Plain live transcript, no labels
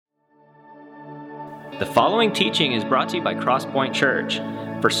The following teaching is brought to you by Crosspoint Church.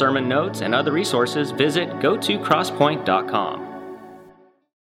 For sermon notes and other resources, visit gotocrosspoint.com.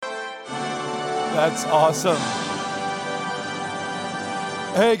 That's awesome.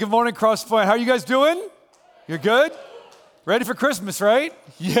 Hey, good morning, Crosspoint. How are you guys doing? You're good? Ready for Christmas, right?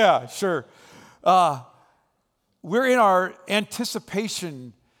 Yeah, sure. We're in our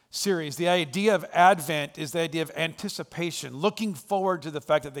anticipation series. The idea of Advent is the idea of anticipation, looking forward to the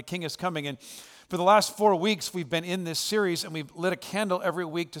fact that the King is coming. And for the last 4 weeks, we've been in this series, and we've lit a candle every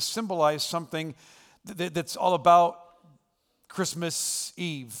week to symbolize something that's all about Christmas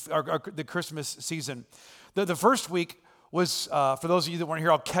Eve, or the Christmas season. The first week was, for those of you that weren't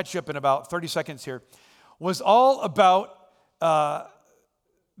here, I'll catch you up in about 30 seconds here, was all about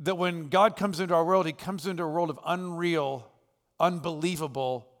that when God comes into our world, he comes into a world of unreal,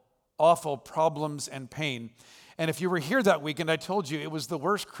 unbelievable, awful problems and pain. And if you were here that weekend, I told you it was the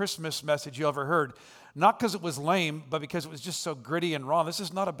worst Christmas message you ever heard. Not because it was lame, but because it was just so gritty and raw. This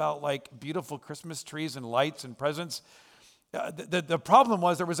is not about like beautiful Christmas trees and lights and presents. The problem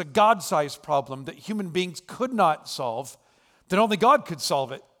was there was a God-sized problem that human beings could not solve, that only God could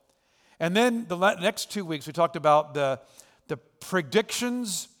solve it. And then the next 2 weeks, we talked about the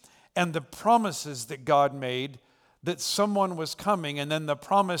predictions and the promises that God made that someone was coming, and then the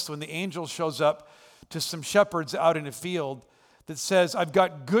promise when the angel shows up to some shepherds out in a field that says, I've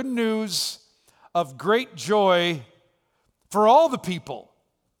got good news of great joy for all the people.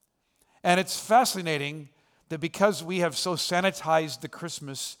 And it's fascinating that because we have so sanitized the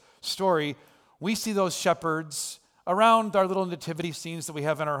Christmas story, we see those shepherds around our little nativity scenes that we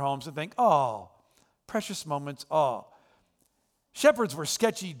have in our homes and think, oh, precious moments, oh. Shepherds were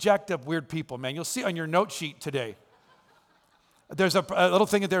sketchy, jacked up, weird people, man. You'll see on your note sheet today. There's a little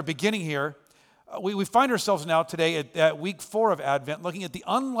thing at their beginning here. We find ourselves now today at week 4 of Advent looking at the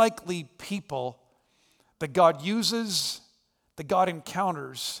unlikely people that God uses, that God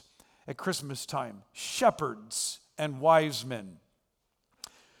encounters at Christmas time. Shepherds and wise men.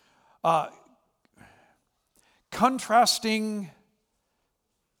 Contrasting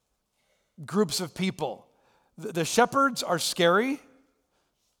groups of people. The shepherds are scary.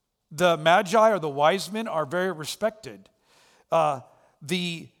 The magi or the wise men are very respected.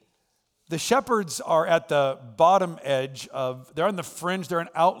 The shepherds are at the bottom edge they're on the fringe, they're an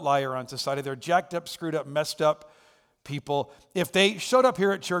outlier on society. They're jacked up, screwed up, messed up people. If they showed up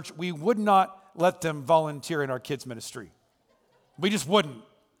here at church, we would not let them volunteer in our kids' ministry. We just wouldn't.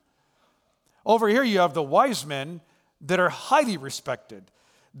 Over here you have the wise men that are highly respected.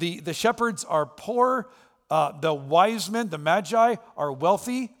 The shepherds are poor. The wise men, the magi, are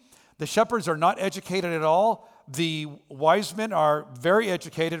wealthy. The shepherds are not educated at all. The wise men are very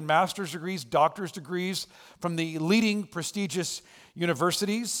educated, master's degrees, doctor's degrees from the leading prestigious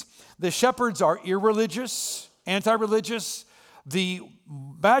universities. The shepherds are irreligious, anti-religious. The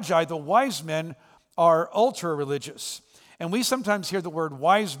magi, the wise men, are ultra-religious. And we sometimes hear the word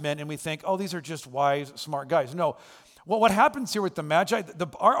wise men and we think, oh, these are just wise, smart guys. No. What happens here with the magi,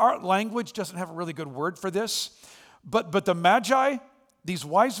 our language doesn't have a really good word for this, but the magi, these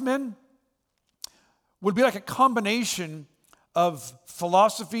wise men, would be like a combination of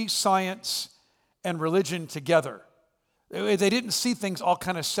philosophy, science, and religion together. They didn't see things all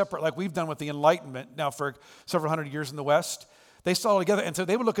kind of separate like we've done with the Enlightenment now for several hundred years in the West. They saw it together, and so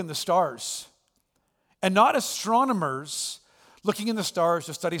they would look in the stars. And not astronomers looking in the stars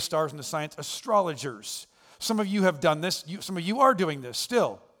to study stars and the science, astrologers. Some of you have done this. Some of you are doing this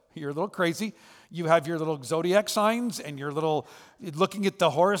still. You're a little crazy. You have your little zodiac signs and your little looking at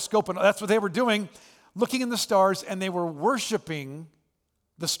the horoscope, and that's what they were doing, looking in the stars, and they were worshiping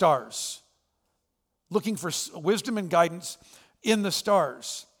the stars, looking for wisdom and guidance in the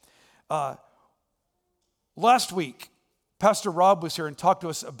stars. Last week, Pastor Rob was here and talked to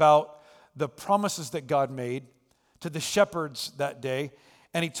us about the promises that God made to the shepherds that day,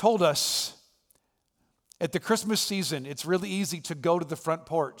 and he told us at the Christmas season, it's really easy to go to the front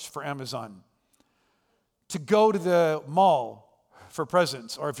porch for Amazon, to go to the mall for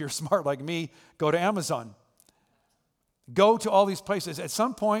presents, or if you're smart like me, go to Amazon. Go to all these places. At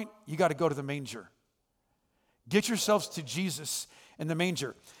some point, you got to go to the manger. Get yourselves to Jesus in the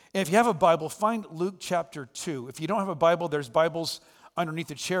manger. And if you have a Bible, find Luke chapter 2. If you don't have a Bible, there's Bibles underneath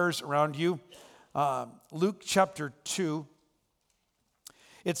the chairs around you. Luke chapter 2.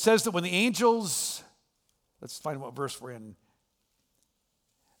 It says that when the angels, let's find what verse we're in.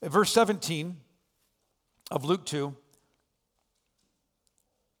 Verse 17 of Luke 2.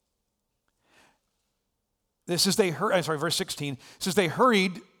 Verse 16. It says they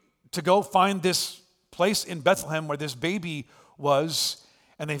hurried to go find this place in Bethlehem where this baby was,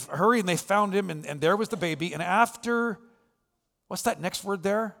 And they hurried and they found him, and there was the baby. And after, what's that next word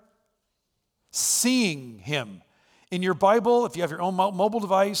there? Seeing him. In your Bible, if you have your own mobile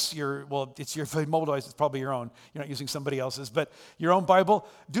device, it's your mobile device, it's probably your own. You're not using somebody else's, but your own Bible,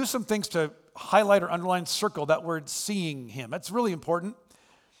 do some things to highlight or underline, circle that word seeing him. That's really important.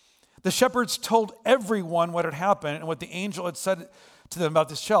 The shepherds told everyone what had happened and what the angel had said to them about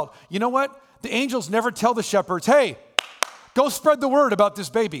this child. You know what? The angels never tell the shepherds, hey, go spread the word about this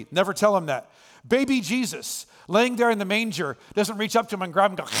baby. Never tell them that. Baby Jesus, laying there in the manger, doesn't reach up to him and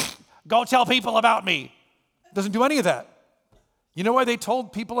grab him and go, go tell people about me. Doesn't do any of that. You know why they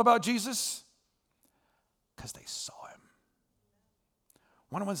told people about Jesus? Because they saw him.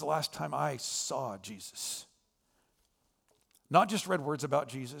 When's the last time I saw Jesus? Not just read words about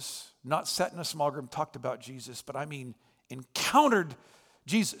Jesus, not sat in a small group and talked about Jesus, but I mean encountered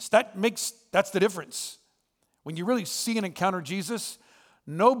Jesus. That's the difference. When you really see and encounter Jesus,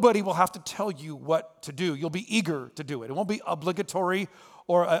 nobody will have to tell you what to do. You'll be eager to do it. It won't be obligatory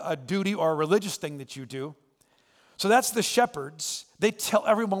or a duty or a religious thing that you do. So that's the shepherds. They tell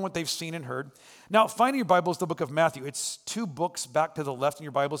everyone what they've seen and heard. Now, find in your Bibles the book of Matthew. It's 2 books back to the left in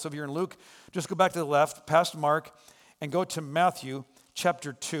your Bible. So if you're in Luke, just go back to the left, past Mark, and go to Matthew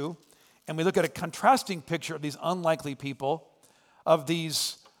chapter 2. And we look at a contrasting picture of these unlikely people, of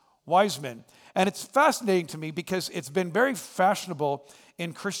these wise men. And it's fascinating to me because it's been very fashionable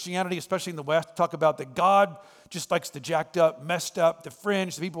in Christianity, especially in the West, to talk about that God just likes the jacked up, messed up, the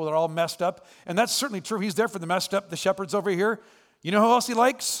fringe, the people that are all messed up. And that's certainly true. He's there for the messed up, the shepherds over here. You know who else he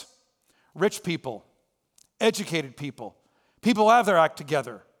likes? Rich people, educated people, people who have their act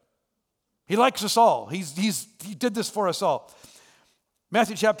together. He likes us all. He did this for us all.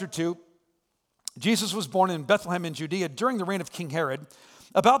 Matthew chapter 2, Jesus was born in Bethlehem in Judea during the reign of King Herod.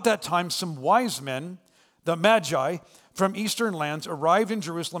 About that time, some wise men, the Magi, from eastern lands arrived in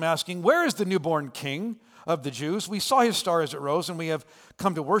Jerusalem asking, where is the newborn king of the Jews? We saw his star as it rose, and we have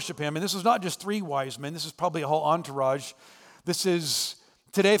come to worship him. And this is not just 3 wise men. This is probably a whole entourage. This is,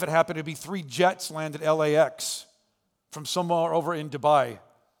 today if it happened, it'd be 3 jets landed at LAX from somewhere over in Dubai.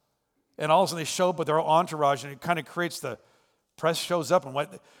 And all of a sudden they show up with their whole entourage, and it kind of creates the press shows up, and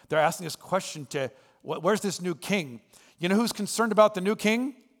what they're asking this question to, where's this new king? You know who's concerned about the new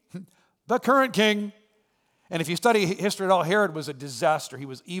king? The current king. And if you study history at all, Herod was a disaster. He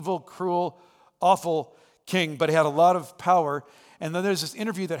was evil, cruel, awful king, but he had a lot of power. And then there's this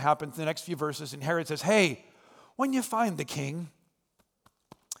interview that happens in the next few verses, and Herod says, hey, when you find the king,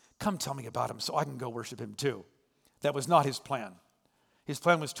 come tell me about him so I can go worship him too. That was not his plan. His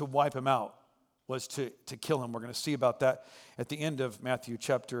plan was to wipe him out, was to kill him. We're going to see about that at the end of Matthew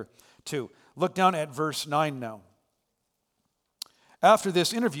chapter 2. Look down at verse 9 now. After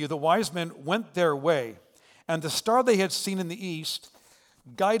this interview, the wise men went their way, and the star they had seen in the east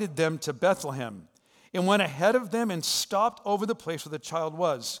guided them to Bethlehem. It went ahead of them and stopped over the place where the child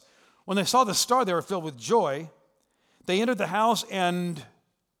was. When they saw the star, they were filled with joy. They entered the house and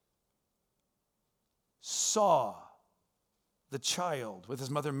saw the child with his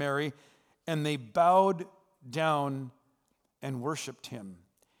mother Mary, and they bowed down and worshiped him.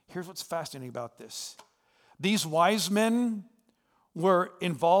 Here's what's fascinating about this. These wise men were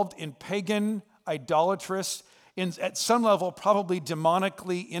involved in pagan, idolatrous, at some level probably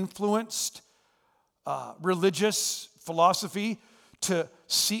demonically influenced religious philosophy to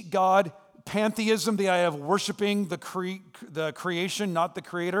seek God. Pantheism, the idea of worshiping the creation, not the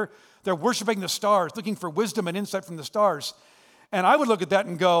creator. They're worshiping the stars, looking for wisdom and insight from the stars. And I would look at that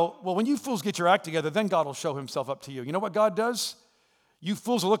and go, well, when you fools get your act together, then God will show himself up to you. You know what God does? You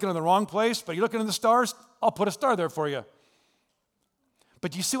fools are looking in the wrong place, but you're looking in the stars, I'll put a star there for you.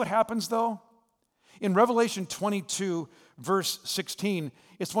 But do you see what happens, though? In Revelation 22, verse 16,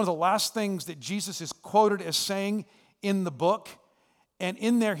 it's one of the last things that Jesus is quoted as saying in the book. And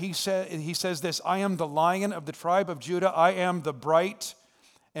in there he says this, I am the Lion of the tribe of Judah. I am the bright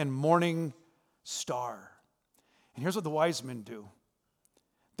and morning star. And here's what the wise men do.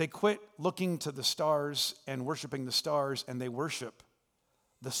 They quit looking to the stars and worshiping the stars, and they worship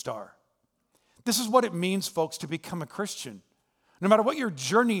the star. This is what it means, folks, to become a Christian. No matter what your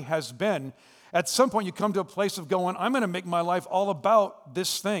journey has been, at some point you come to a place of going, I'm going to make my life all about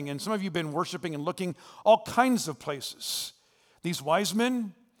this thing. And some of you have been worshiping and looking all kinds of places. These wise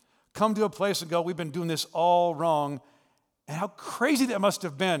men come to a place and go, we've been doing this all wrong. And how crazy that must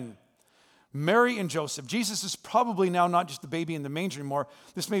have been. Mary and Joseph. Jesus is probably now not just the baby in the manger anymore.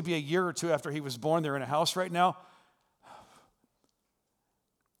 This may be a year or 2 after he was born. They're in a house right now.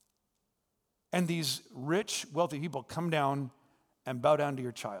 And these rich, wealthy people come down and bow down to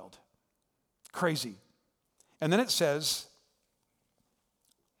your child. Crazy. And then it says,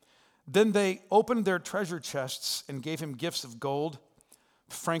 Then they opened their treasure chests and gave him gifts of gold,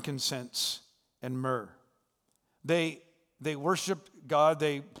 frankincense, and myrrh. They worshiped God.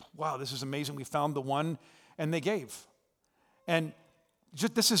 This is amazing. We found the one, and they gave. And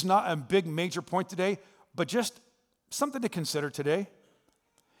this is not a big major point today, but just something to consider today.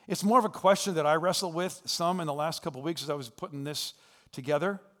 It's more of a question that I wrestle with some in the last couple of weeks as I was putting this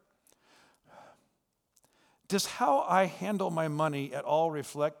together. Does how I handle my money at all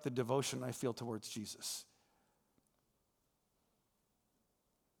reflect the devotion I feel towards Jesus?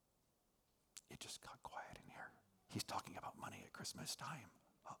 It just got quiet in here. He's talking about money at Christmas time.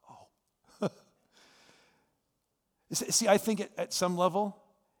 Uh-oh. See, I think at some level,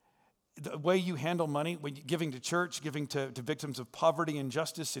 the way you handle money, when you're giving to church, giving to victims of poverty and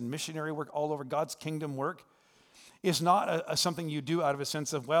justice and missionary work all over, God's kingdom work, is not something you do out of a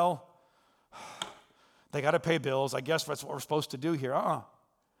sense of, well, they got to pay bills. I guess that's what we're supposed to do here.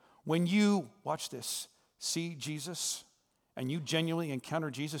 When you, watch this, see Jesus and you genuinely encounter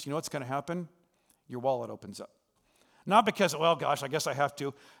Jesus, you know what's going to happen? Your wallet opens up. Not because, well, gosh, I guess I have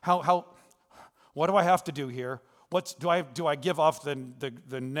to. What do I have to do here? Do I give off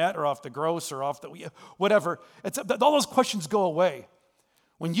the net or off the gross or off the whatever? All those questions go away.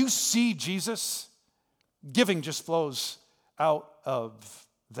 When you see Jesus, giving just flows out of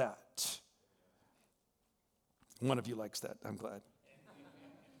that. One of you likes that. I'm glad.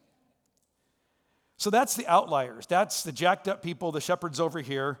 So that's the outliers. That's the jacked up people, the shepherds over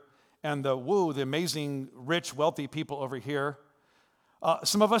here, and the amazing, rich, wealthy people over here.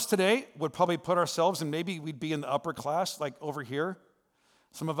 Some of us today would probably put ourselves, and maybe we'd be in the upper class, like over here.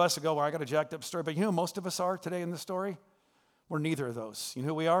 Some of us would go, well, I got a jacked up story. But you know who most of us are today in the story? We're neither of those. You know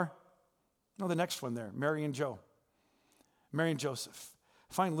who we are? No, the next one there, Mary and Joe. Mary and Joseph.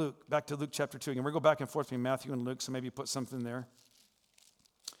 Find Luke, back to Luke chapter 2. And we're going to go back and forth between Matthew and Luke, so maybe put something there.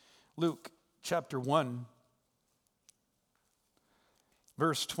 Luke chapter 1,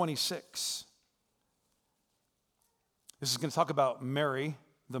 verse 26. This is going to talk about Mary,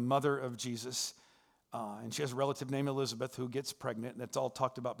 the mother of Jesus. And she has a relative named Elizabeth who gets pregnant. And that's all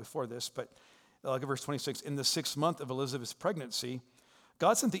talked about before this. But look at verse 26. In the 6th month of Elizabeth's pregnancy,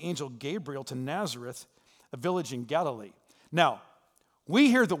 God sent the angel Gabriel to Nazareth, a village in Galilee. Now, we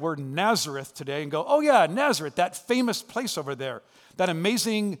hear the word Nazareth today and go, oh yeah, Nazareth, that famous place over there, that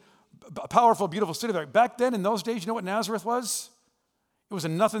amazing, powerful, beautiful city there. Back then, in those days, you know what Nazareth was? It was a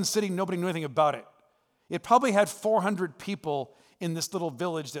nothing city, nobody knew anything about it. It probably had 400 people in this little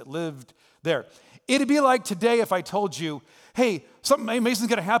village that lived there. It'd be like today if I told you, hey, something amazing is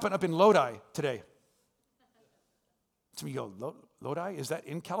going to happen up in Lodi today. Some of you go, Lodi? Is that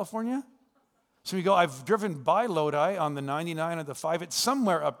in California? Some of you go, I've driven by Lodi on the 99 or the 5. It's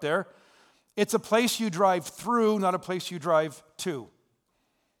somewhere up there. It's a place you drive through, not a place you drive to.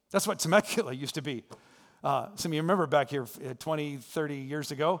 That's what Temecula used to be. Some of you remember back here 20, 30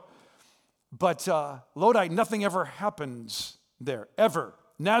 years ago. But Lodi, nothing ever happens there, ever.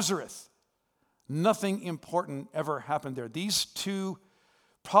 Nazareth, nothing important ever happened there. These two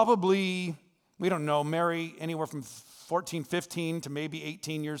probably, we don't know, Mary anywhere from 14, 15 to maybe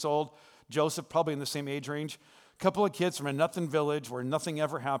 18 years old. Joseph probably in the same age range. A couple of kids from a nothing village where nothing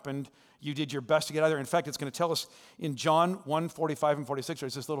ever happened. You did your best to get out of there. In fact, it's going to tell us in John 1, 45 and 46,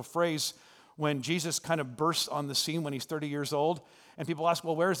 there's this little phrase when Jesus kind of bursts on the scene when he's 30 years old. And people ask,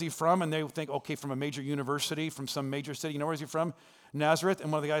 well, where is he from? And they think, okay, from a major university, from some major city. You know where is he from? Nazareth.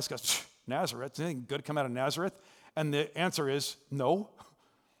 And one of the guys goes, Nazareth? Does anything good come out of Nazareth? And the answer is no.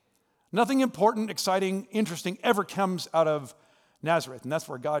 Nothing important, exciting, interesting ever comes out of Nazareth. And that's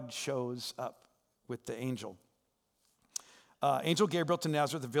where God shows up with the angel. Angel Gabriel to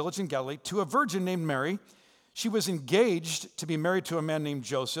Nazareth, a village in Galilee, to a virgin named Mary. She was engaged to be married to a man named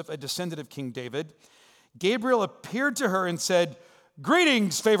Joseph, a descendant of King David. Gabriel appeared to her and said,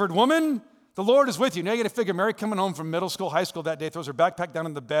 greetings, favored woman. The Lord is with you. Now you got to figure Mary coming home from middle school, high school that day, throws her backpack down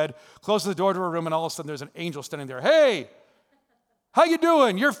in the bed, closes the door to her room, and all of a sudden there's an angel standing there. Hey, how you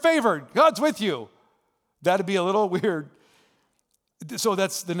doing? You're favored. God's with you. That'd be a little weird. So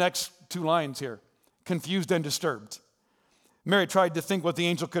that's the next two lines here. Confused and disturbed. Mary tried to think what the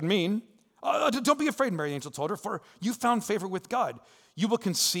angel could mean. Don't be afraid, Mary, the angel told her, for you found favor with God. You will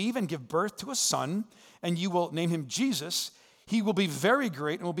conceive and give birth to a son, and you will name him Jesus. He will be very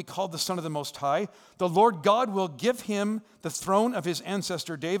great and will be called the Son of the Most High. The Lord God will give him the throne of his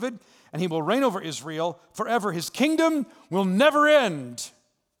ancestor David, and he will reign over Israel forever. His kingdom will never end.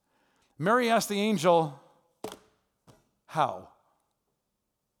 Mary asked the angel, how?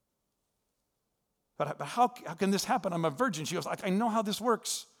 But how can this happen? I'm a virgin. She goes, I know how this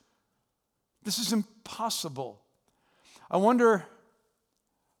works. This is impossible. I wonder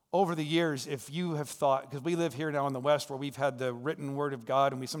over the years, if you have thought, because we live here now in the West where we've had the written word of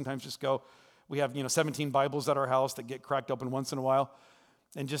God, and we sometimes just go, we have 17 Bibles at our house that get cracked open once in a while,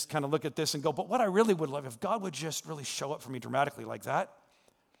 and just kind of look at this and go, but what I really would love, if God would just really show up for me dramatically like that,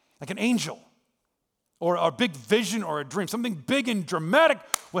 like an angel, or a big vision or a dream, something big and dramatic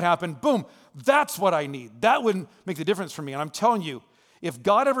would happen, boom, that's what I need. That would make the difference for me. And I'm telling you, if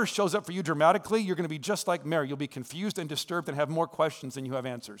God ever shows up for you dramatically, you're going to be just like Mary. You'll be confused and disturbed and have more questions than you have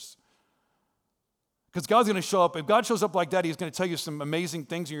answers. Because God's going to show up. If God shows up like that, he's going to tell you some amazing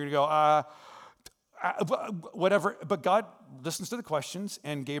things, and you're going to go, whatever. But God listens to the questions,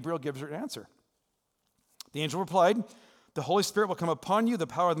 and Gabriel gives her an answer. The angel replied, the Holy Spirit will come upon you. The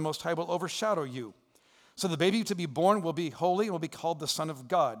power of the Most High will overshadow you. So the baby to be born will be holy and will be called the Son of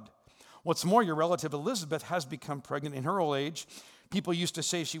God. What's more, your relative Elizabeth has become pregnant in her old age. People used to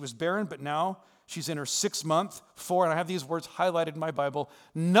say she was barren, but now she's in her 6th month. And I have these words highlighted in my Bible.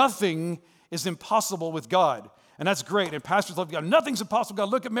 Nothing is impossible with God. And that's great. And pastors love God. Nothing's impossible with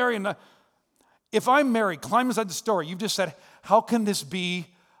God. Look at Mary. And if I'm Mary, climb inside the story. You've just said, how can this be?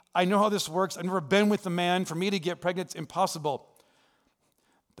 I know how this works. I've never been with a man. For me to get pregnant, it's impossible.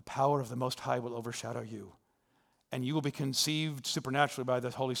 The power of the Most High will overshadow you. And you will be conceived supernaturally by the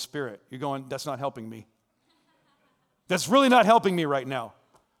Holy Spirit. You're going, that's not helping me. That's really not helping me right now.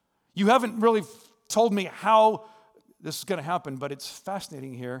 You haven't really told me how this is going to happen, but it's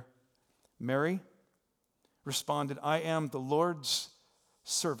fascinating here. Mary responded, I am the Lord's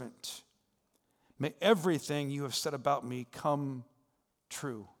servant. May everything you have said about me come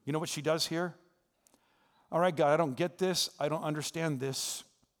true. You know what she does here? All right, God, I don't get this. I don't understand this.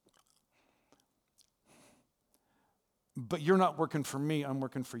 But you're not working for me. I'm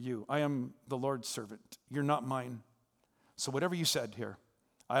working for you. I am the Lord's servant. You're not mine. So whatever you said here,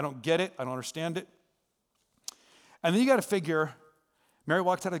 I don't get it. I don't understand it. And then you got to figure, Mary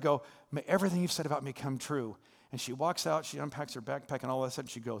walked out and go, may everything you've said about me come true. And she walks out, she unpacks her backpack, and all of a sudden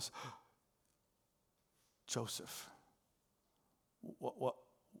she goes, Joseph, what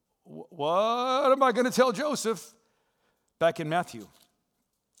am I going to tell Joseph? Back in Matthew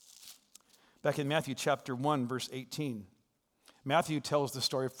chapter 1, verse 18. Matthew tells the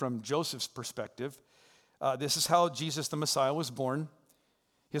story from Joseph's perspective. This is how Jesus the Messiah was born.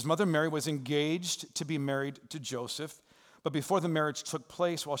 His mother Mary was engaged to be married to Joseph, but before the marriage took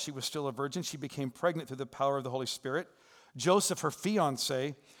place, while she was still a virgin, she became pregnant through the power of the Holy Spirit. Joseph, her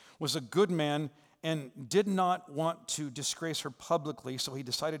fiancé, was a good man and did not want to disgrace her publicly, so he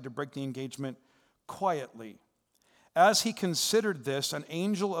decided to break the engagement quietly. As he considered this, an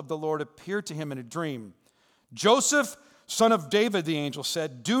angel of the Lord appeared to him in a dream. Joseph, son of David, the angel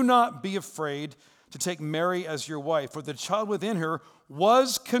said, do not be afraid to take Mary as your wife, for the child within her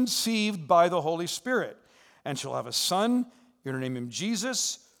was conceived by the Holy Spirit. And she'll have a son. You're going to name him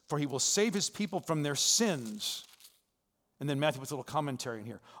Jesus, for he will save his people from their sins. And then Matthew puts a little commentary in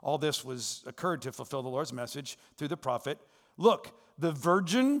here. All this occurred to fulfill the Lord's message through the prophet. Look, the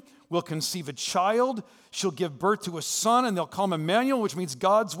virgin will conceive a child. She'll give birth to a son, and they'll call him Emmanuel, which means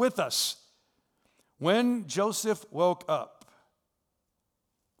God's with us. When Joseph woke up,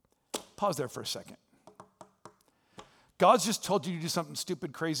 pause there for a second. God's just told you to do something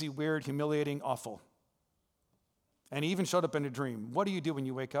stupid, crazy, weird, humiliating, awful. And he even showed up in a dream. What do you do when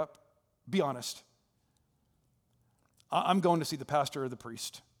you wake up? Be honest. I'm going to see the pastor or the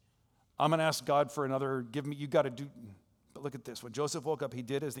priest. I'm going to ask God for another, you got to do. But look at this. When Joseph woke up, he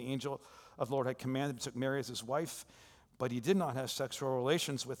did as the angel of the Lord had commanded. He took Mary as his wife, but he did not have sexual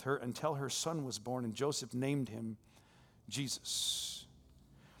relations with her until her son was born, and Joseph named him Jesus.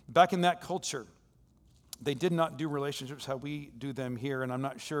 Back in that culture, they did not do relationships how we do them here, and I'm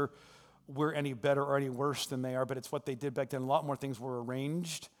not sure we're any better or any worse than they are, but it's what they did back then. A lot more things were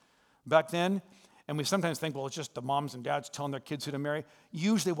arranged back then. And we sometimes think, well, it's just the moms and dads telling their kids who to marry.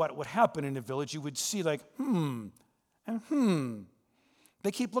 Usually what would happen in a village, you would see like, and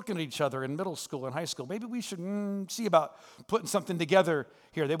They keep looking at each other in middle school and high school. Maybe we should see about putting something together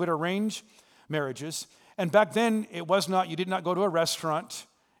here. They would arrange marriages. And back then, you did not go to a restaurant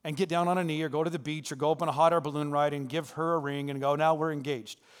and get down on a knee or go to the beach or go up on a hot air balloon ride and give her a ring and go, now we're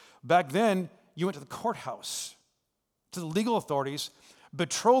engaged. Back then, you went to the courthouse, to the legal authorities.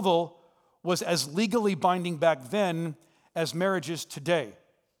 Betrothal was as legally binding back then as marriage is today.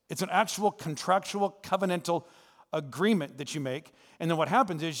 It's an actual contractual covenantal agreement that you make. And then what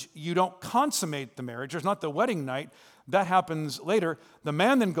happens is you don't consummate the marriage. There's not the wedding night. That happens later. The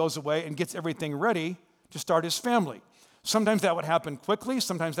man then goes away and gets everything ready to start his family. Sometimes that would happen quickly.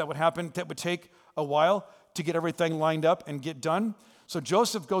 Sometimes that would take a while to get everything lined up and get done. So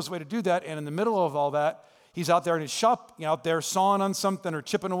Joseph goes away to do that. And in the middle of all that, He's out there in his shop, out there sawing on something or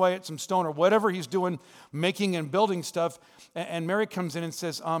chipping away at some stone or whatever he's doing, making and building stuff. And Mary comes in and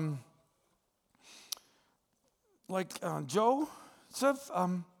says, Joseph,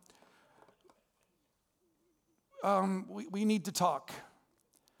 we need to talk.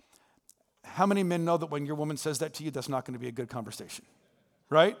 How many men know that when your woman says that to you, that's not going to be a good conversation,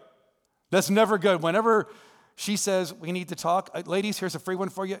 right? That's never good. Whenever she says, we need to talk, ladies, here's a free one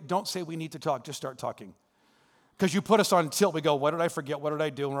for you. Don't say we need to talk. Just start talking. Because you put us on tilt. We go, what did I forget? What did I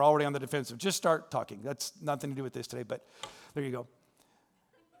do? And we're already on the defensive. Just start talking. That's nothing to do with this today, but there you go.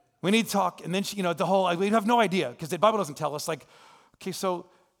 We need to talk. And then, we have no idea because the Bible doesn't tell us, okay, so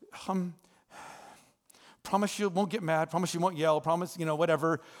promise you won't get mad. Promise you won't yell. Promise,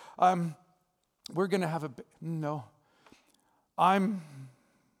 whatever. We're going to have no. I'm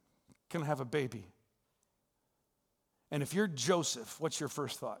going to have a baby. And if you're Joseph, what's your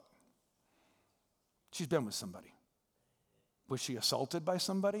first thought? She's been with somebody. Was she assaulted by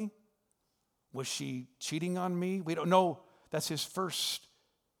somebody? Was she cheating on me? We don't know. That's his first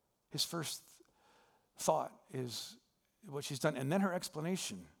thought is what she's done. And then her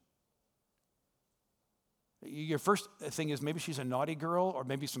explanation. Your first thing is maybe she's a naughty girl or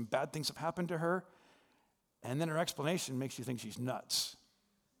maybe some bad things have happened to her. And then her explanation makes you think she's nuts.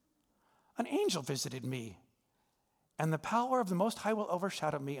 An angel visited me, and the power of the Most High will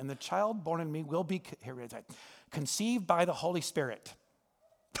overshadow me, and the child born in me will be conceived by the Holy Spirit.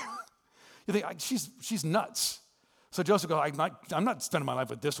 You think, she's nuts. So Joseph goes, I'm not spending my life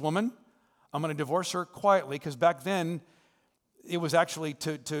with this woman. I'm going to divorce her quietly, because back then, it was actually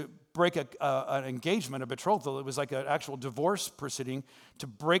to break an engagement, a betrothal. It was like an actual divorce proceeding to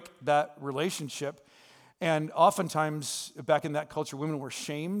break that relationship. And oftentimes, back in that culture, women were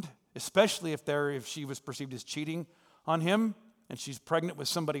shamed, especially if she was perceived as cheating on him and she's pregnant with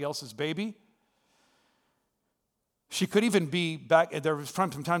somebody else's baby. She could even be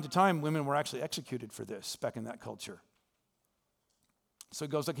from time to time, women were actually executed for this back in that culture. So he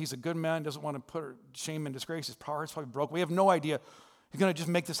goes, look, he's a good man, doesn't want to put her shame and disgrace. His power is probably broke. We have no idea. He's going to just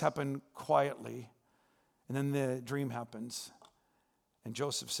make this happen quietly. And then the dream happens. And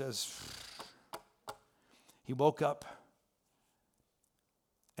Joseph says, he woke up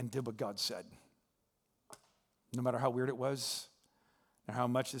and did what God said. No matter how weird it was, or how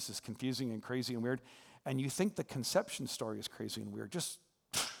much this is confusing and crazy and weird. And you think the conception story is crazy and weird.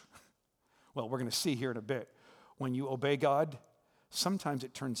 Well, we're going to see here in a bit. When you obey God, sometimes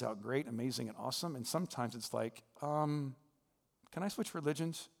it turns out great, amazing, and awesome. And sometimes it's like, can I switch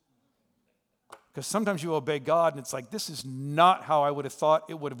religions? Because sometimes you obey God and it's like, this is not how I would have thought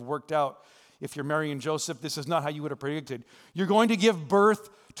it would have worked out. If you're marrying Joseph, this is not how you would have predicted. You're going to give birth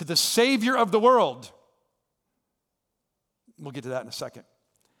to the Savior of the world. We'll get to that in a second.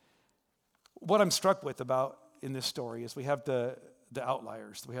 What I'm struck with about in this story is we have the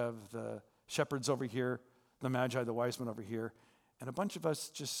outliers. We have the shepherds over here, the magi, the wise men over here, and a bunch of us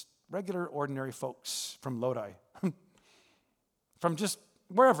just regular, ordinary folks from Lodi, from just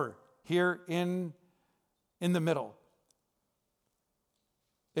wherever, here in the middle.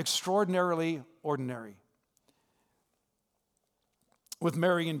 Extraordinarily ordinary. With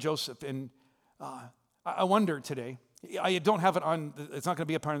Mary and Joseph. And I wonder today, I don't have it on, it's not going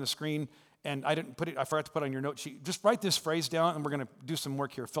to be up on the screen, and I forgot to put it on your note sheet. Just write this phrase down, and we're going to do some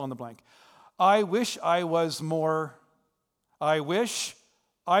work here, fill in the blank. I wish I was more,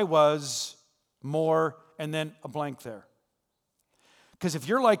 and then a blank there. Because if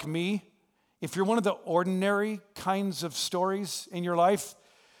you're like me, if you're one of the ordinary kinds of stories in your life,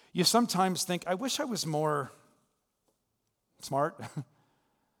 you sometimes think, I wish I was more smart,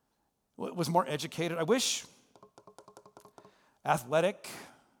 was more educated. I wish athletic.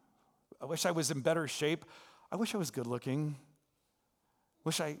 I wish I was in better shape. I wish I was good looking.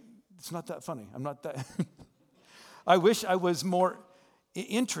 It's not that funny. I'm not that. I wish I was more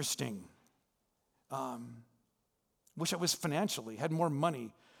interesting. Wish I was financially, had more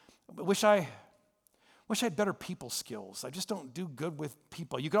money. Wish I had better people skills. I just don't do good with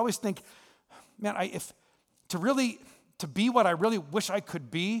people. You could always think, man, to be what I really wish I could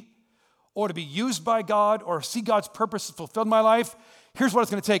be, or to be used by God, or see God's purpose fulfilled in my life, here's what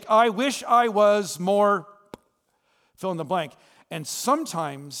it's going to take. I wish I was more, fill in the blank. And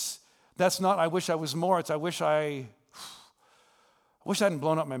sometimes that's not I wish I was more, it's I wish I hadn't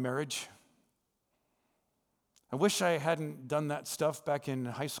blown up my marriage. I wish I hadn't done that stuff back in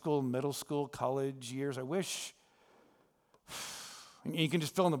high school, middle school, college years. I wish. You can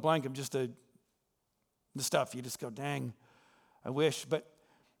just fill in the blank of just the stuff. You just go, dang, I wish. But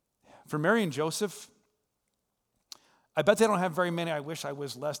for Mary and Joseph, I bet they don't have very many. I wish I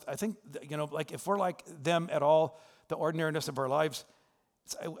was less. I think, like if we're like them at all, the ordinariness of our lives,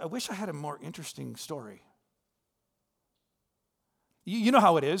 I wish I had a more interesting story. You know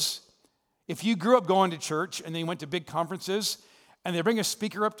how it is. If you grew up going to church and then you went to big conferences and they bring a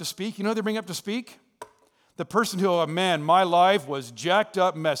speaker up to speak, you know who they bring up to speak? The person who, oh man, my life was jacked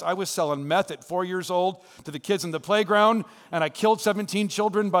up mess. I was selling meth at 4 years old to the kids in the playground, and I killed 17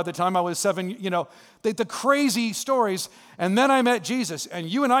 children by the time I was 7. The crazy stories. And then I met Jesus, and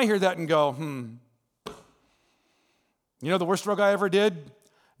you and I hear that and go, You know the worst drug I ever did?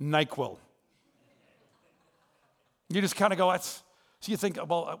 NyQuil. You just kind of go, so you think,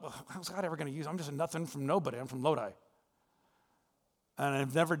 well, how's God ever going to use? I'm just a nothing from nobody. I'm from Lodi. And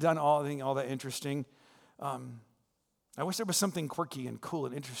I've never done anything all that interesting. I wish there was something quirky and cool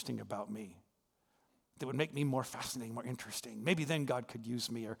and interesting about me that would make me more fascinating, more interesting. Maybe then God could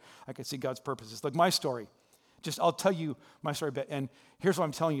use me, or I could see God's purposes. Look, my story, I'll tell you my story, and here's what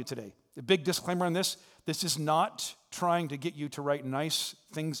I'm telling you today. The big disclaimer on this is not trying to get you to write nice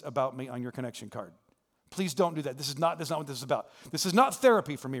things about me on your connection card. Please don't do that. This is not what this is about. This is not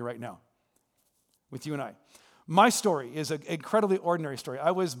therapy for me right now with you and I. My story is an incredibly ordinary story.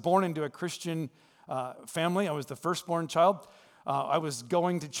 I was born into a Christian family. I was the firstborn child. I was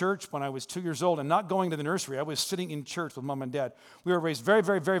going to church when I was 2 years old and not going to the nursery. I was sitting in church with mom and dad. We were raised very,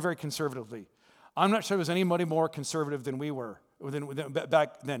 very, very, very conservatively. I'm not sure there was anybody more conservative than we were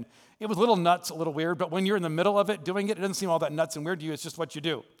back then. It was a little nuts, a little weird, but when you're in the middle of it doing it, it doesn't seem all that nuts and weird to you. It's just what you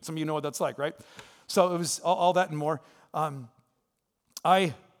do. Some of you know what that's like, right? So it was all that and more.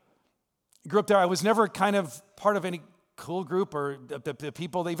 I grew up there. I was never kind of part of any cool group or the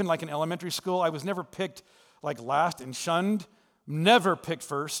people, even like in elementary school. I was never picked like last and shunned, never picked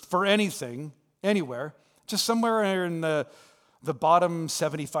first for anything, anywhere, just somewhere in the bottom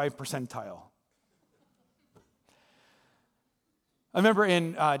 75 percentile. I remember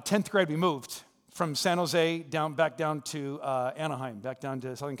in 10th grade, we moved from San Jose back down to Anaheim, back down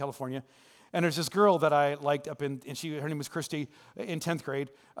to Southern California. And there's this girl that I liked her name was Christy, in 10th grade.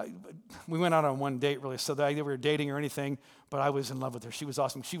 We went out on one date, really, so that we were dating or anything, but I was in love with her. She was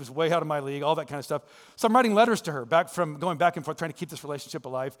awesome. She was way out of my league, all that kind of stuff. So I'm writing letters to her, going back and forth, trying to keep this relationship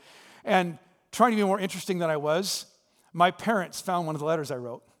alive. And trying to be more interesting than I was, my parents found one of the letters I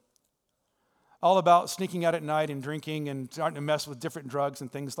wrote, all about sneaking out at night and drinking and starting to mess with different drugs and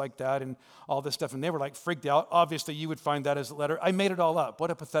things like that and all this stuff. And they were like freaked out. Obviously, you would find that as a letter. I made it all up.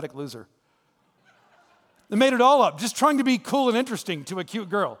 What a pathetic loser. They made it all up, just trying to be cool and interesting to a cute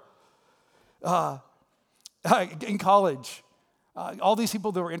girl. In college, all these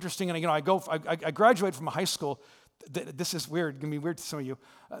people that were interesting, and I graduated from a high school. This is weird, gonna be weird to some of you,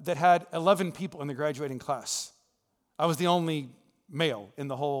 that had 11 people in the graduating class. I was the only male in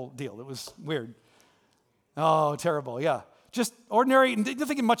the whole deal. It was weird. Oh, terrible, yeah. Just ordinary, and didn't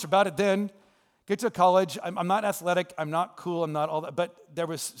think much about it then. Get to college, I'm not athletic, I'm not cool, I'm not all that, but there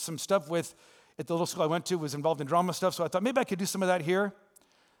was some stuff at the little school I went to was involved in drama stuff, so I thought maybe I could do some of that here.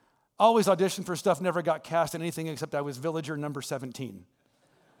 Always auditioned for stuff, never got cast in anything except I was villager number 17.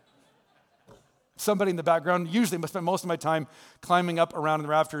 Somebody in the background, usually I spent most of my time climbing up around in the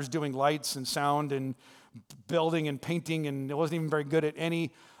rafters doing lights and sound and building and painting, and I wasn't even very good at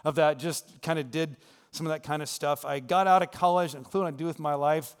any of that, just kind of did some of that kind of stuff. I got out of college and clue what I'd do with my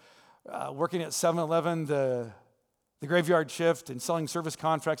life, working at 7-Eleven, the graveyard shift, and selling service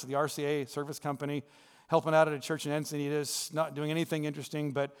contracts at the RCA service company, helping out at a church in Encinitas, not doing anything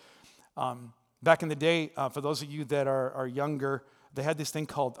interesting. But back in the day, for those of you that are younger, they had this thing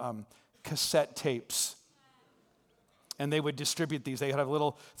called cassette tapes. And they would distribute these. They had a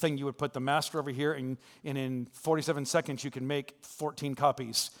little thing, you would put the master over here, and in 47 seconds, you could make 14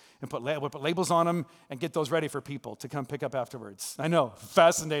 copies and put labels on them and get those ready for people to come pick up afterwards. I know,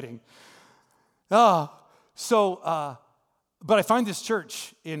 fascinating. But I find this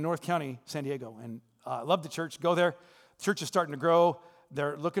church in North County, San Diego, and I love the church. Go there. The church is starting to grow.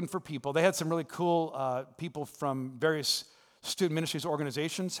 They're looking for people. They had some really cool people from various student ministries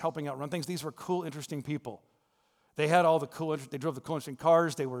organizations helping out run things. These were cool, interesting people. They had all the cool, they drove the cool, interesting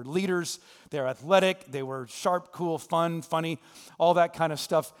cars. They were leaders. They were athletic. They were sharp, cool, fun, funny, all that kind of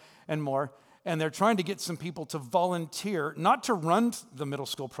stuff and more. And they're trying to get some people to volunteer, not to run the middle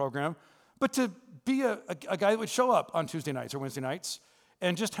school program, but to be a guy that would show up on Tuesday nights or Wednesday nights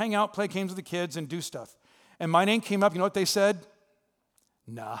and just hang out, play games with the kids, and do stuff. And my name came up. You know what they said?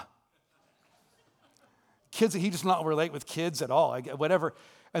 Nah. Kids, he does not relate with kids at all, whatever.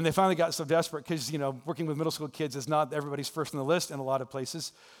 And they finally got so desperate because, working with middle school kids is not everybody's first on the list in a lot of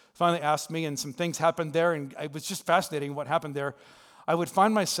places. Finally asked me, and some things happened there, and it was just fascinating what happened there. I would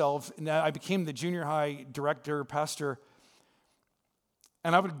find myself, and I became the junior high director, pastor,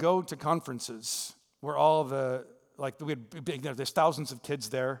 and I would go to conferences where all the, there's thousands of kids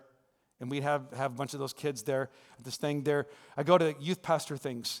there, and we'd have a bunch of those kids there at this thing there. I go to youth pastor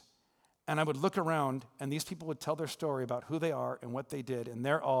things, and I would look around, and these people would tell their story about who they are and what they did, and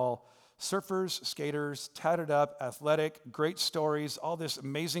they're all surfers, skaters, tatted up, athletic, great stories, all this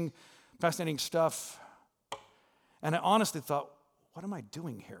amazing, fascinating stuff. And I honestly thought, what am I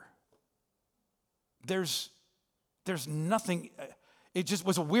doing here? There's nothing. It just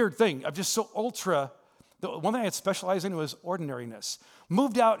was a weird thing. I'm just so ultra. The one thing I had specialized in was ordinariness.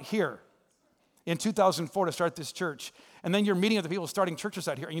 Moved out here in 2004 to start this church. And then you're meeting other people starting churches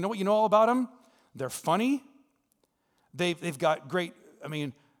out here. And you know what you know all about them? They're funny. They've got great,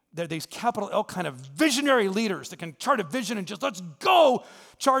 they're these capital L kind of visionary leaders that can chart a vision and just, let's go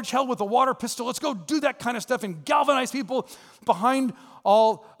charge hell with a water pistol. Let's go do that kind of stuff and galvanize people behind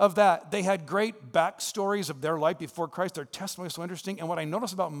all of that. They had great backstories of their life before Christ. Their testimony was so interesting. And what I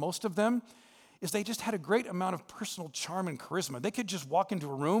noticed about most of them is they just had a great amount of personal charm and charisma. They could just walk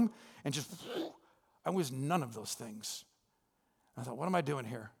into a room and just, I was none of those things. I thought, what am I doing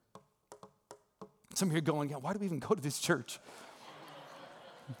here? Some of you are going, yeah, why do we even go to this church?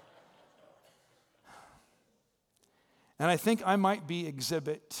 And I think I might be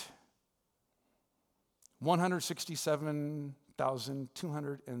exhibit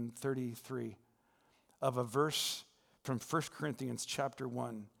 167,233 of a verse from 1 Corinthians chapter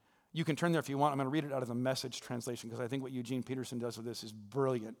 1. You can turn there if you want. I'm going to read it out of the Message translation because I think what Eugene Peterson does with this is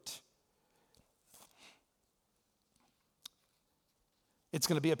brilliant. It's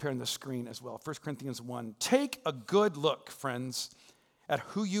going to be up here on the screen as well. 1 Corinthians 1. Take a good look, friends, at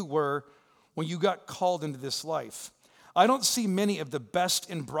who you were when you got called into this life. I don't see many of the best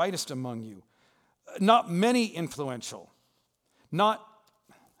and brightest among you. Not many influential. Not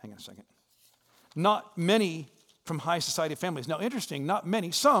many from high society families. Now, interesting, not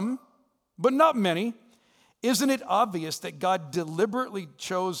many, some, but not many. Isn't it obvious that God deliberately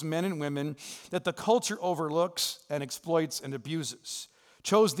chose men and women that the culture overlooks and exploits and abuses?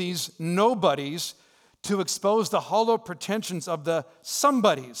 Chose these nobodies to expose the hollow pretensions of the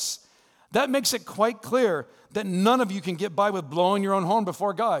somebodies. That makes it quite clear that none of you can get by with blowing your own horn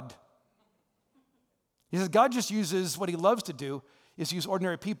before God. He says God just uses what he loves to do is use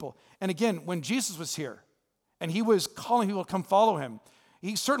ordinary people. And again, when Jesus was here and he was calling people to come follow him,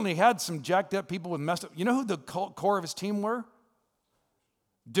 he certainly had some jacked up people with messed up. You know who the core of his team were?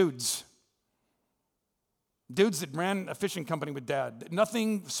 Dudes. Dudes that ran a fishing company with dad.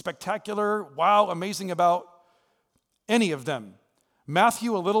 Nothing spectacular, wow, amazing about any of them.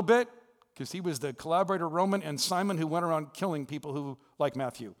 Matthew a little bit, because he was the collaborator Roman, and Simon who went around killing people who like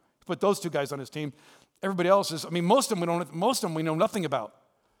Matthew. Put those two guys on his team. Everybody else is, most of them we know nothing about.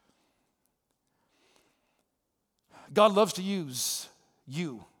 God loves to use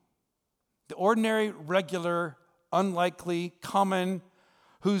you. The ordinary, regular, unlikely, common,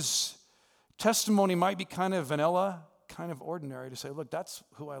 whose testimony might be kind of vanilla, kind of ordinary, to say, look, that's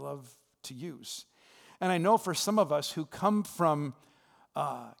who I love to use. And I know for some of us who come from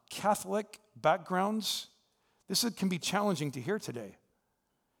Catholic backgrounds, this can be challenging to hear today.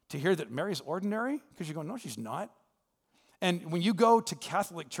 To hear that Mary's ordinary, because you go, no, she's not. And when you go to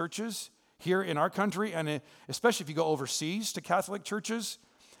Catholic churches here in our country, and especially if you go overseas to Catholic churches,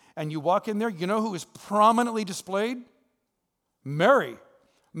 and you walk in there, you know who is prominently displayed? Mary.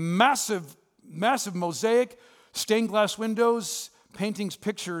 Massive mosaic, stained glass windows, paintings,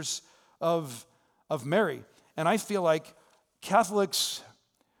 pictures of Mary. And I feel like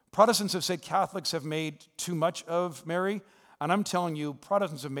Protestants have said Catholics have made too much of Mary, and I'm telling you,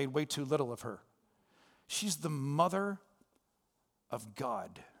 Protestants have made way too little of her. She's the mother of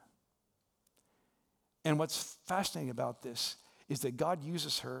God. And what's fascinating about this is that God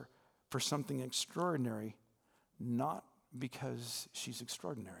uses her for something extraordinary, not because she's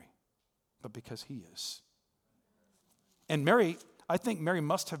extraordinary, but because he is. And Mary, I think Mary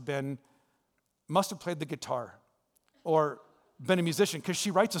must have played the guitar or been a musician, because she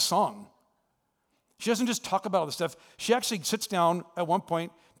writes a song. She doesn't just talk about all this stuff. She actually sits down at one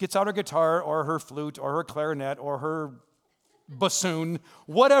point, gets out her guitar or her flute or her clarinet or her bassoon,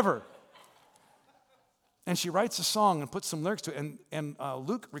 whatever. And she writes a song and puts some lyrics to it. And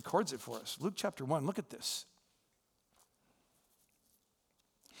Luke records it for us. Luke chapter 1, look at this.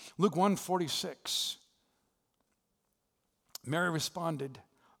 Luke 1:46. Mary responded,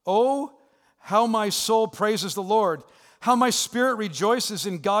 "Oh, how my soul praises the Lord, how my spirit rejoices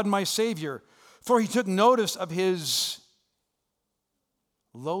in God my Savior, for he took notice of his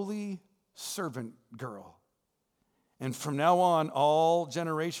lowly servant girl. And from now on, all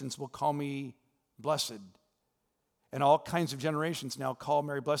generations will call me blessed. And all kinds of generations now call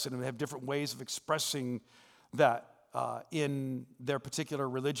Mary blessed, and they have different ways of expressing that in their particular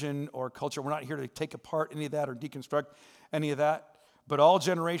religion or culture. We're not here to take apart any of that or deconstruct any of that, but all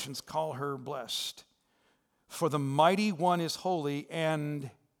generations call her blessed. For the mighty one is holy, and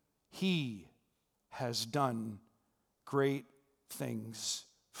he has done great things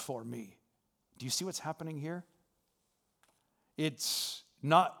for me. Do you see what's happening here? It's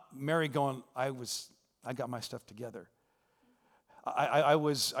not Mary going, I got my stuff together. I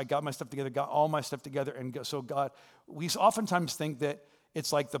got my stuff together, got all my stuff together, and so God, we oftentimes think that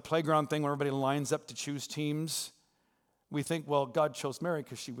it's like the playground thing where everybody lines up to choose teams. We think, well, God chose Mary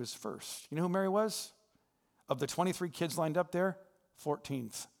because she was first. You know who Mary was? Of the 23 kids lined up there,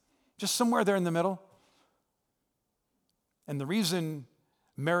 14th. Just somewhere there in the middle. And the reason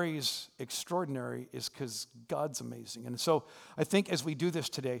Mary's extraordinary is because God's amazing. And so I think as we do this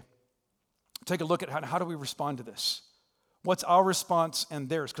today, take a look at how do we respond to this? What's our response and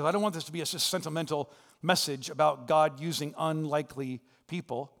theirs? Because I don't want this to be a just sentimental message about God using unlikely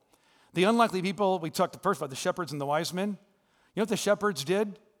people. The unlikely people, we talked first about the shepherds and the wise men. You know what the shepherds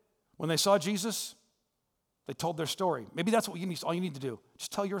did when they saw Jesus? They told their story. Maybe that's what all you need to do.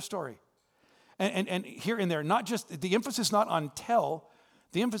 Just tell your story. And here and there, not just, the emphasis is not on tell,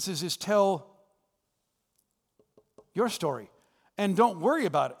 the emphasis is tell your story. And don't worry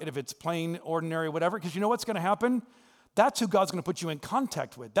about it if it's plain, ordinary, whatever, because you know what's going to happen? That's who God's going to put you in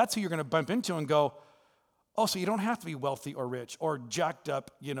contact with. That's who you're going to bump into and go, oh, so you don't have to be wealthy or rich or jacked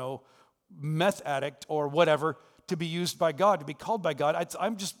up, meth addict or whatever to be used by God, to be called by God.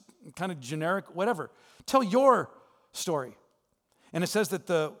 I'm just kind of generic, whatever. Tell your story. And it says that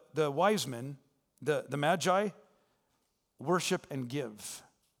the wise men, the magi, worship and give.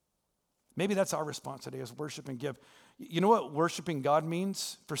 Maybe that's our response today, is worship and give. You know what worshiping God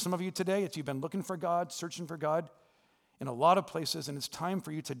means? For some of you today, it's you've been looking for God, searching for God in a lot of places, and it's time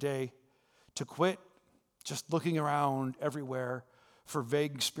for you today to quit just looking around everywhere for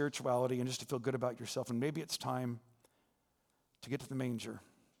vague spirituality and just to feel good about yourself. And maybe it's time to get to the manger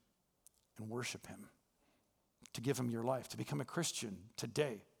and worship him, to give him your life, to become a Christian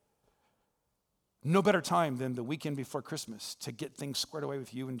today. No better time than the weekend before Christmas to get things squared away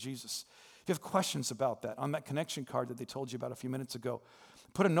with you and Jesus. If you have questions about that, on that connection card that they told you about a few minutes ago,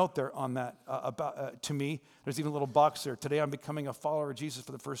 put a note there on that to me. There's even a little box there. Today I'm becoming a follower of Jesus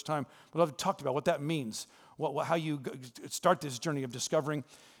for the first time. We'd love to talk about what that means, how you start this journey of discovering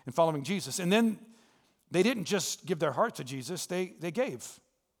and following Jesus. And then they didn't just give their heart to Jesus, they gave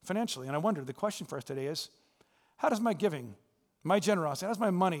financially. And I wonder, the question for us today is, how does my giving, my generosity, how does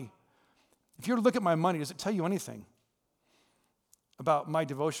my money, if you were to look at my money, does it tell you anything about my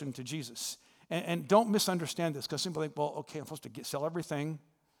devotion to Jesus? And don't misunderstand this, because simply, well, okay, I'm supposed to sell everything.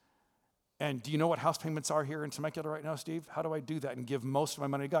 And do you know what house payments are here in Temecula right now, Steve? How do I do that and give most of my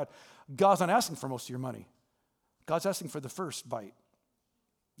money to God? God's not asking for most of your money. God's asking for the first bite,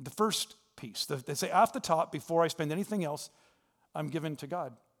 the first piece. They say, off the top, before I spend anything else, I'm giving to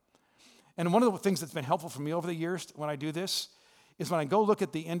God. And one of the things that's been helpful for me over the years when I do this is when I go look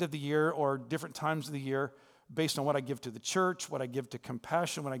at the end of the year or different times of the year, based on what I give to the church, what I give to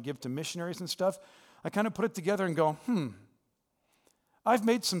Compassion, what I give to missionaries and stuff, I kind of put it together and go, I've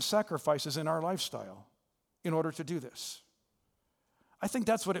made some sacrifices in our lifestyle in order to do this. I think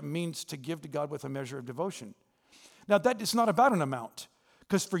that's what it means to give to God with a measure of devotion. Now, that is not about an amount,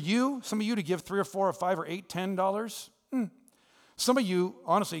 because for you, some of you to give $3 or $4 or $5 or $8, $10, some of you,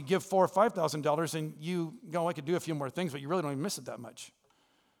 honestly, give $4,000 or $5,000 and you go, I could do a few more things, but you really don't even miss it that much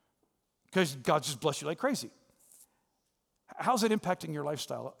because God just bless you like crazy. How's it impacting your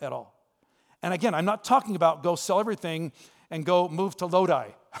lifestyle at all? And again, I'm not talking about go sell everything and go move to Lodi.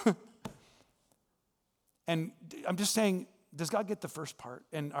 And I'm just saying, does God get the first part?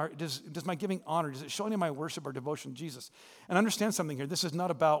 And does my giving honor, does it show any of my worship or devotion to Jesus? And understand something here. This is not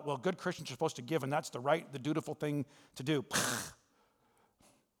about, well, good Christians are supposed to give, and that's the right, the dutiful thing to do.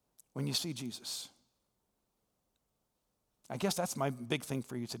 When you see Jesus. I guess that's my big thing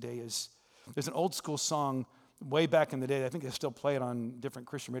for you today is, there's an old school song way back in the day, I think they still play it on different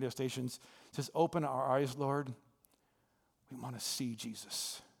Christian radio stations. It says, open our eyes, Lord. We want to see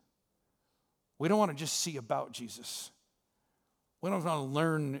Jesus. We don't want to just see about Jesus. We don't want to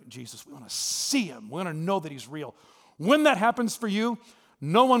learn Jesus. We want to see him. We want to know that he's real. When that happens for you,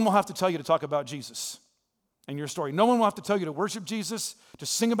 no one will have to tell you to talk about Jesus and your story. No one will have to tell you to worship Jesus, to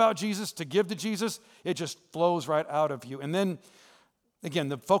sing about Jesus, to give to Jesus. It just flows right out of you. And then, again,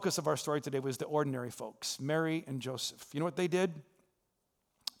 the focus of our story today was the ordinary folks, Mary and Joseph. You know what they did?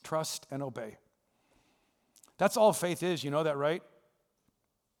 Trust and obey. That's all faith is. You know that, right?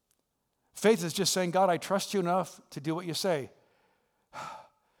 Faith is just saying, God, I trust you enough to do what you say.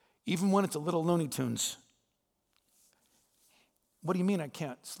 Even when it's a little Looney Tunes. What do you mean I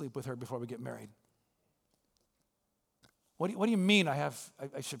can't sleep with her before we get married? What do you mean I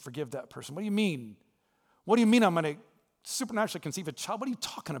should forgive that person? What do you mean? What do you mean I'm going to supernaturally conceive a child? What are you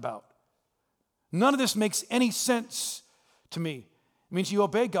talking about? None of this makes any sense to me. It means you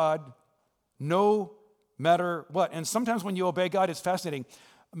obey God no matter what. And sometimes when you obey God, it's fascinating.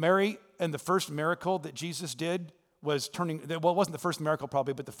 Mary, and the first miracle that Jesus did was it wasn't the first miracle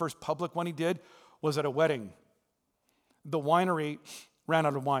probably, but the first public one he did was at a wedding. The winery ran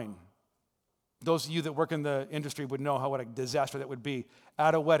out of wine. Those of you that work in the industry would know what a disaster that would be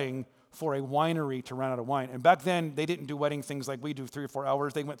at a wedding for a winery to run out of wine. And back then, they didn't do wedding things like we do 3 or 4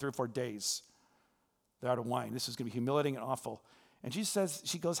 hours. They went 3 or 4 days. They're out of wine. This is going to be humiliating and awful. And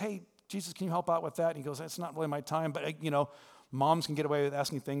she goes, hey, Jesus, can you help out with that? And he goes, it's not really my time, but moms can get away with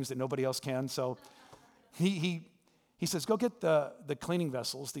asking things that nobody else can. So he says, go get the cleaning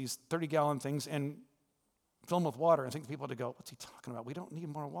vessels, these 30-gallon things, and fill them with water. I think the people had to go, what's he talking about? We don't need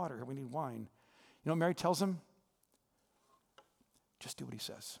more water. We need wine. You know what Mary tells him? Just do what he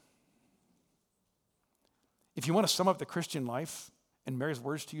says. If you want to sum up the Christian life and Mary's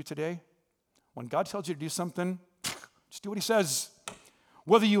words to you today, when God tells you to do something, just do what he says.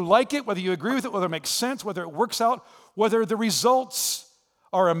 Whether you like it, whether you agree with it, whether it makes sense, whether it works out, whether the results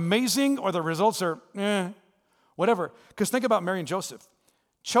are amazing or the results are whatever. Because think about Mary and Joseph.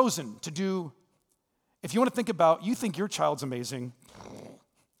 Chosen to do, if you want to think about, you think your child's amazing.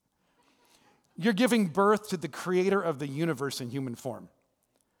 You're giving birth to the creator of the universe in human form.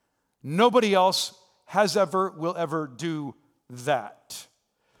 Nobody else will ever do that.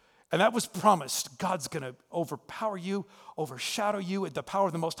 And that was promised. God's going to overpower you, overshadow you. The power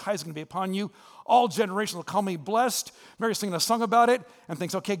of the Most High is going to be upon you. All generations will call me blessed. Mary's singing a song about it and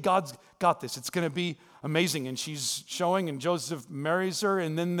thinks, okay, God's got this. It's going to be amazing. And she's showing, and Joseph marries her,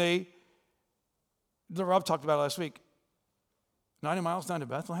 and then Rob talked about it last week. 90 miles down to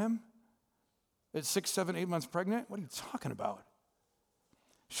Bethlehem? At 6, 7, 8 months pregnant? What are you talking about?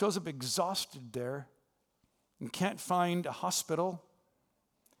 Shows up exhausted there and can't find a hospital.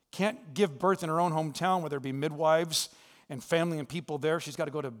 Can't give birth in her own hometown where there be midwives and family and people there. She's got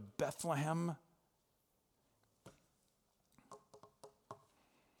to go to Bethlehem.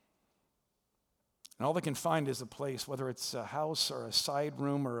 And all they can find is a place, whether it's a house or a side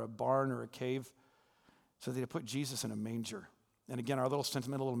room or a barn or a cave. So they put Jesus in a manger. And again, our little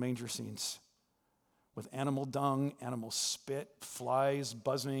sentimental little manger scenes with animal dung, animal spit, flies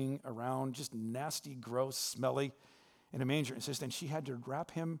buzzing around, just nasty, gross, smelly. In a manger. It says, then she had to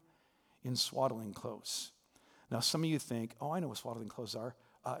wrap him in swaddling clothes. Now, some of you think, oh, I know what swaddling clothes are.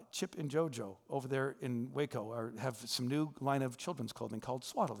 Chip and JoJo over there in Waco have some new line of children's clothing called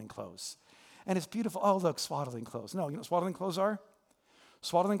swaddling clothes. And it's beautiful. Oh, look, swaddling clothes. No, you know what swaddling clothes are?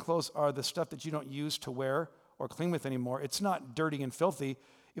 Swaddling clothes are the stuff that you don't use to wear or clean with anymore. It's not dirty and filthy.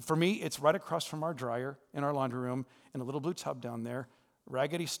 For me, it's right across from our dryer in our laundry room in a little blue tub down there.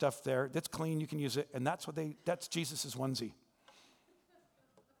 Raggedy stuff there. That's clean. You can use it. And that's Jesus' onesie.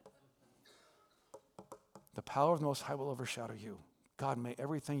 The power of the Most High will overshadow you. God, may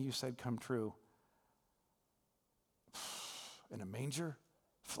everything you said come true. In a manger,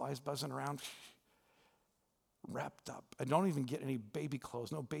 flies buzzing around, wrapped up. I don't even get any baby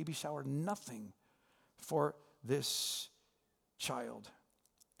clothes, no baby shower, nothing for this child.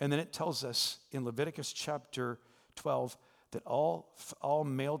 And then it tells us in Leviticus chapter 12 that all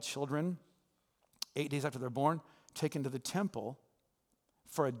male children, 8 days after they're born, taken to the temple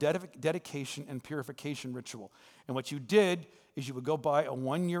for a dedication and purification ritual. And what you did is you would go buy a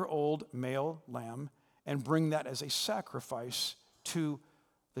 1-year-old male lamb and bring that as a sacrifice to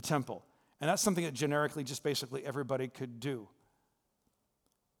the temple. And that's something that generically just basically everybody could do.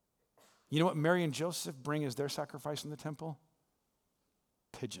 You know what Mary and Joseph bring as their sacrifice in the temple?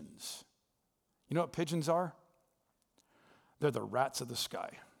 Pigeons. You know what pigeons are? They're the rats of the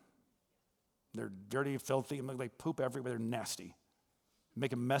sky. They're dirty, filthy, and they poop everywhere. They're nasty.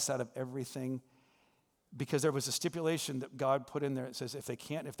 Make a mess out of everything. Because there was a stipulation that God put in there. It says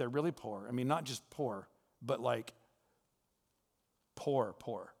if they're really poor, I mean, not just poor, but like poor,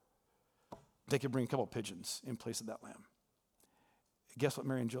 they could bring a couple of pigeons in place of that lamb. Guess what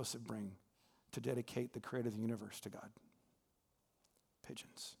Mary and Joseph bring to dedicate the creator of the universe to God?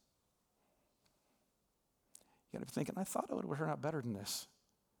 Pigeons. You got to be thinking, I thought it would turn out better than this.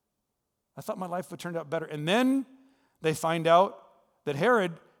 I thought my life would turn out better. And then they find out that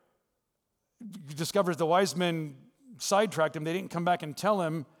Herod discovers the wise men sidetracked him. They didn't come back and tell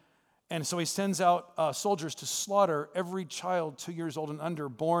him. And so he sends out soldiers to slaughter every child 2 years old and under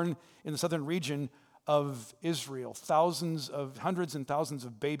born in the southern region of Israel. Hundreds and thousands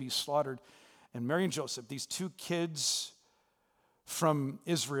of babies slaughtered. And Mary and Joseph, these two kids from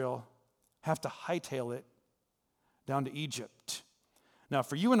Israel, have to hightail it down to Egypt. Now,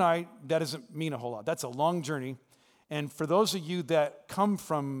 for you and I, that doesn't mean a whole lot. That's a long journey. And for those of you that come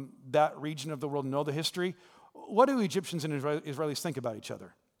from that region of the world and know the history, what do Egyptians and Israelis think about each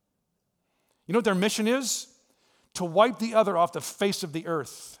other? You know what their mission is? To wipe the other off the face of the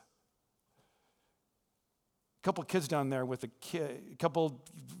earth. A couple kids down there with a couple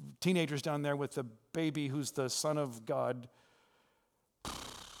teenagers down there with a baby who's the son of God.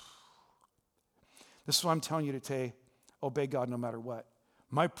 This is what I'm telling you today. Obey God no matter what.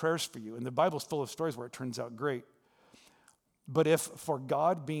 My prayers for you, and the Bible's full of stories where it turns out great. But if for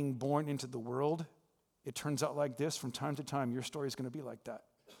God being born into the world, it turns out like this, from time to time, your story is going to be like that.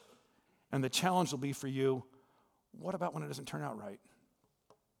 And the challenge will be for you, what about when it doesn't turn out right?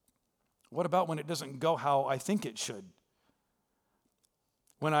 What about when it doesn't go how I think it should?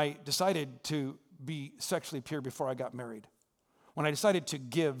 When I decided to be sexually pure before I got married. When I decided to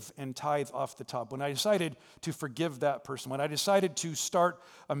give and tithe off the top. When I decided to forgive that person. When I decided to start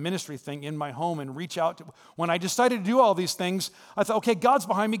a ministry thing in my home and reach out to. When I decided to do all these things, I thought, okay, God's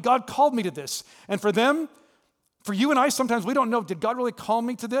behind me. God called me to this. And for them, for you and I, sometimes we don't know, did God really call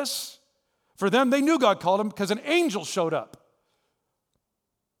me to this? For them, they knew God called them because an angel showed up.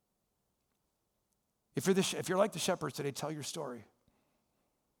 If you're like the shepherds today, tell your story.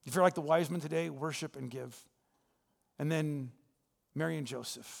 If you're like the wise men today, worship and give. And then Mary and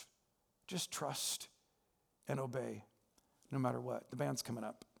Joseph, just trust and obey no matter what. The band's coming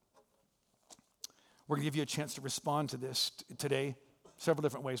up. We're going to give you a chance to respond to this today several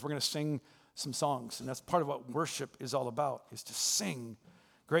different ways. We're going to sing some songs, and that's part of what worship is all about, is to sing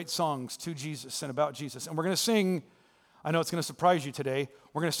great songs to Jesus and about Jesus. And we're going to sing, I know it's going to surprise you today,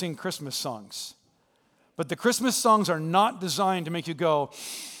 we're going to sing Christmas songs. But the Christmas songs are not designed to make you go,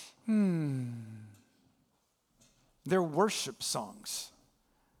 They're worship songs.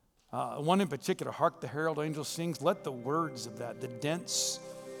 One in particular, Hark the Herald Angels Sings. Let the words of that, the dense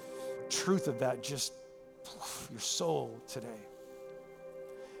truth of that just your soul today.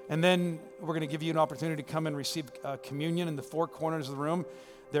 And then we're going to give you an opportunity to come and receive communion in the four corners of the room.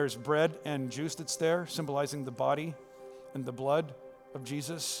 There's bread and juice that's there, symbolizing the body and the blood of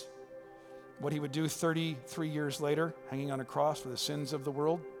Jesus. What he would do 33 years later, hanging on a cross for the sins of the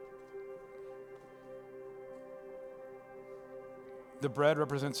world. The bread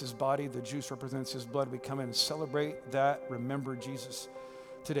represents his body. The juice represents his blood. We come in and celebrate that. Remember Jesus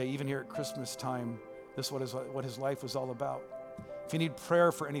today, even here at Christmas time. This is what his life was all about. If you need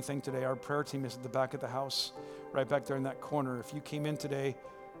prayer for anything today, our prayer team is at the back of the house, right back there in that corner. If you came in today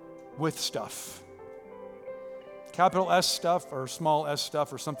with stuff, capital S stuff or small s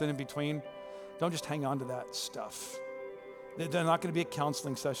stuff or something in between, don't just hang on to that stuff. They're not going to be a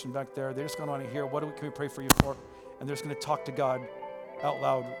counseling session back there. They're just going to want to hear, can we pray for you for? And they're just going to talk to God out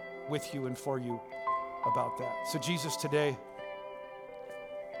loud with you and for you about that. So Jesus, today,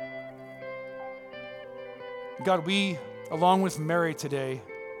 God, we, along with Mary today,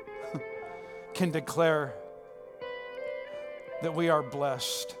 can declare that we are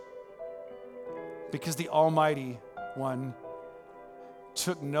blessed because the Almighty One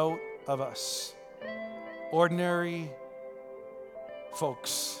took note of us, ordinary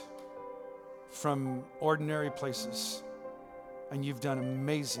folks from ordinary places, and you've done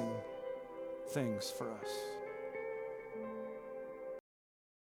amazing things for us.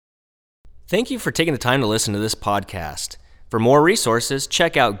 Thank you for taking the time to listen to this podcast. For more resources,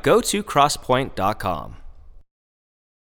 check out gotocrosspoint.com.